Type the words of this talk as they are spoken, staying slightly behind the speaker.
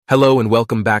Hello and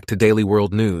welcome back to Daily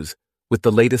World News, with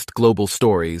the latest global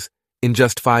stories, in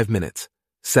just 5 minutes,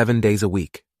 7 days a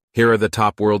week. Here are the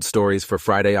top world stories for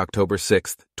Friday, October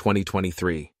 6th,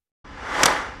 2023.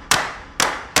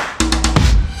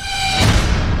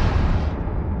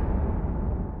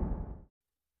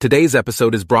 Today's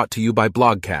episode is brought to you by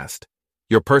Blogcast,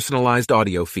 your personalized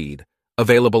audio feed,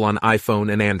 available on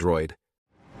iPhone and Android.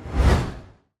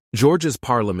 Georgia's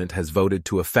parliament has voted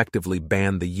to effectively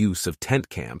ban the use of tent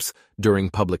camps during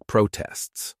public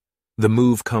protests. The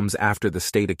move comes after the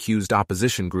state accused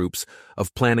opposition groups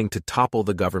of planning to topple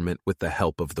the government with the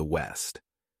help of the West.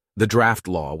 The draft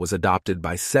law was adopted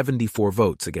by 74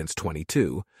 votes against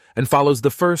 22 and follows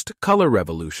the first color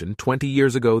revolution 20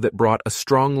 years ago that brought a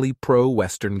strongly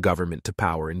pro-Western government to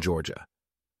power in Georgia.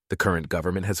 The current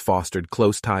government has fostered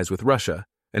close ties with Russia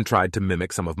and tried to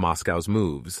mimic some of Moscow's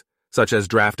moves, such as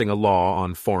drafting a law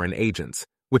on foreign agents,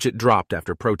 which it dropped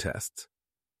after protests.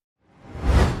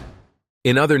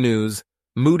 In other news,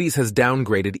 Moody's has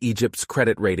downgraded Egypt's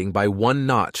credit rating by 1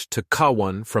 notch to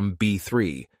K1 from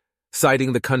B3,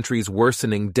 citing the country's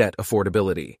worsening debt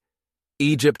affordability.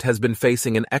 Egypt has been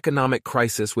facing an economic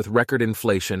crisis with record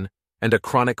inflation and a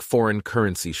chronic foreign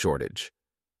currency shortage.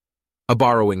 A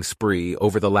borrowing spree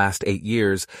over the last 8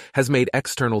 years has made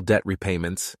external debt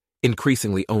repayments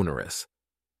increasingly onerous.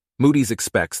 Moody's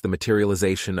expects the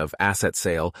materialization of asset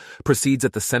sale proceeds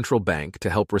at the central bank to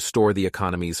help restore the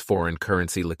economy's foreign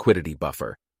currency liquidity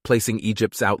buffer, placing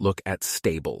Egypt's outlook at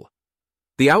stable.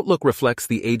 The outlook reflects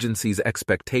the agency's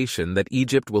expectation that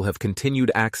Egypt will have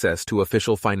continued access to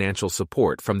official financial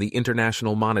support from the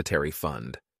International Monetary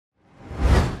Fund.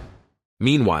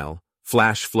 Meanwhile,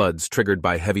 flash floods triggered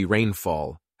by heavy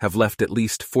rainfall have left at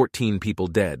least 14 people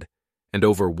dead and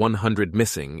over 100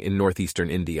 missing in northeastern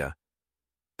India.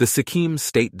 The Sikkim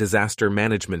State Disaster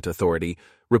Management Authority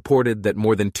reported that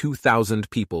more than 2,000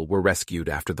 people were rescued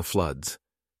after the floods.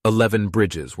 11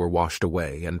 bridges were washed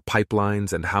away, and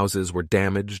pipelines and houses were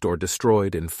damaged or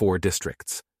destroyed in 4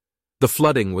 districts. The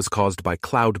flooding was caused by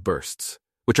cloud bursts,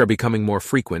 which are becoming more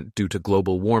frequent due to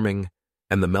global warming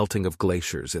and the melting of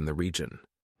glaciers in the region.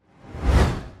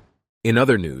 In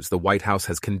other news, the White House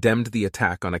has condemned the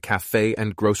attack on a cafe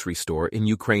and grocery store in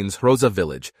Ukraine's Rosa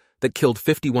village that killed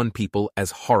 51 people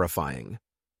as horrifying.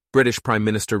 British Prime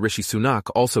Minister Rishi Sunak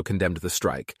also condemned the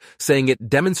strike, saying it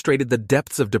demonstrated the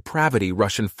depths of depravity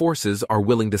Russian forces are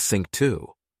willing to sink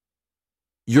to.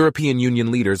 European Union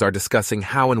leaders are discussing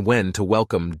how and when to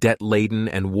welcome debt-laden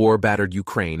and war-battered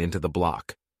Ukraine into the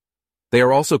bloc. They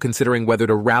are also considering whether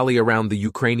to rally around the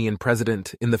Ukrainian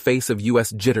president in the face of U.S.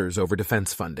 jitters over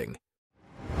defense funding.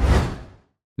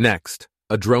 Next,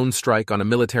 a drone strike on a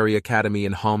military academy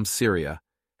in Homs, Syria,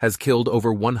 has killed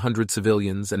over 100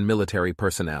 civilians and military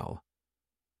personnel.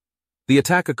 The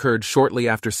attack occurred shortly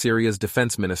after Syria's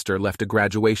defense minister left a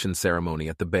graduation ceremony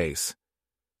at the base.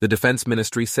 The defense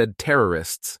ministry said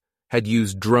terrorists had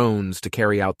used drones to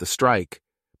carry out the strike,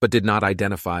 but did not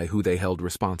identify who they held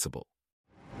responsible.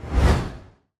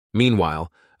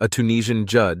 Meanwhile, a Tunisian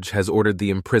judge has ordered the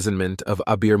imprisonment of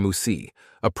Abir Moussi,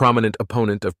 a prominent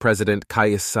opponent of President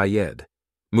Kais Saied.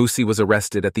 Moussi was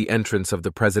arrested at the entrance of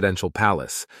the presidential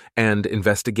palace, and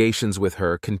investigations with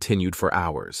her continued for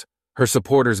hours. Her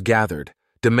supporters gathered,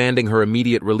 demanding her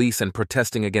immediate release and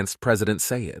protesting against President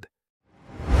Saied.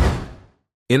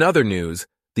 In other news,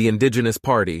 the Indigenous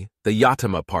party, the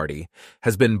Yatama Party,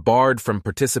 has been barred from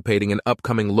participating in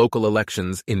upcoming local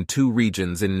elections in 2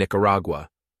 regions in Nicaragua.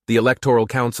 The Electoral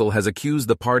Council has accused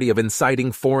the party of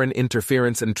inciting foreign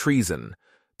interference and treason.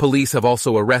 Police have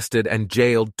also arrested and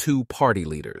jailed 2 party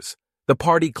leaders. The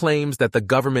party claims that the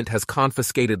government has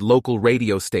confiscated local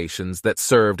radio stations that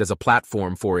served as a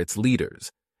platform for its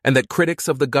leaders, and that critics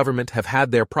of the government have had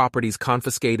their properties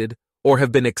confiscated or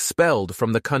have been expelled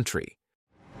from the country.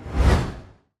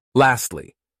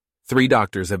 Lastly, 3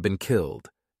 doctors have been killed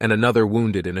and another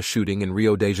wounded in a shooting in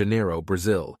Rio de Janeiro,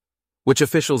 Brazil, which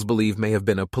officials believe may have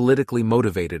been a politically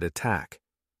motivated attack.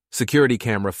 Security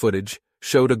camera footage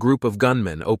showed a group of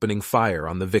gunmen opening fire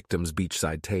on the victim's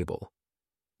beachside table.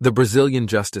 The Brazilian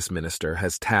justice minister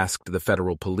has tasked the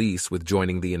federal police with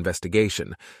joining the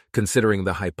investigation, considering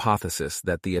the hypothesis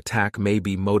that the attack may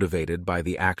be motivated by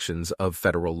the actions of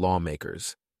federal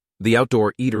lawmakers. The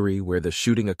outdoor eatery where the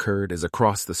shooting occurred is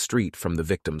across the street from the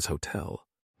victim's hotel.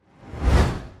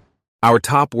 Our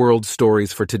top world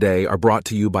stories for today are brought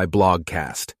to you by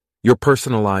Blogcast, your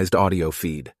personalized audio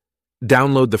feed.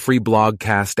 Download the free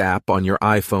Blogcast app on your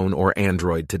iPhone or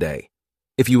Android today.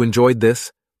 If you enjoyed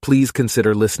this, please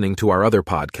consider listening to our other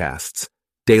podcasts: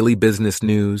 Daily Business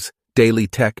News, Daily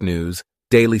Tech News,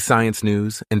 Daily Science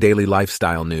News, and Daily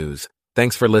Lifestyle News.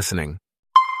 Thanks for listening.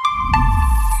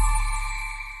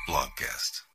 podcast.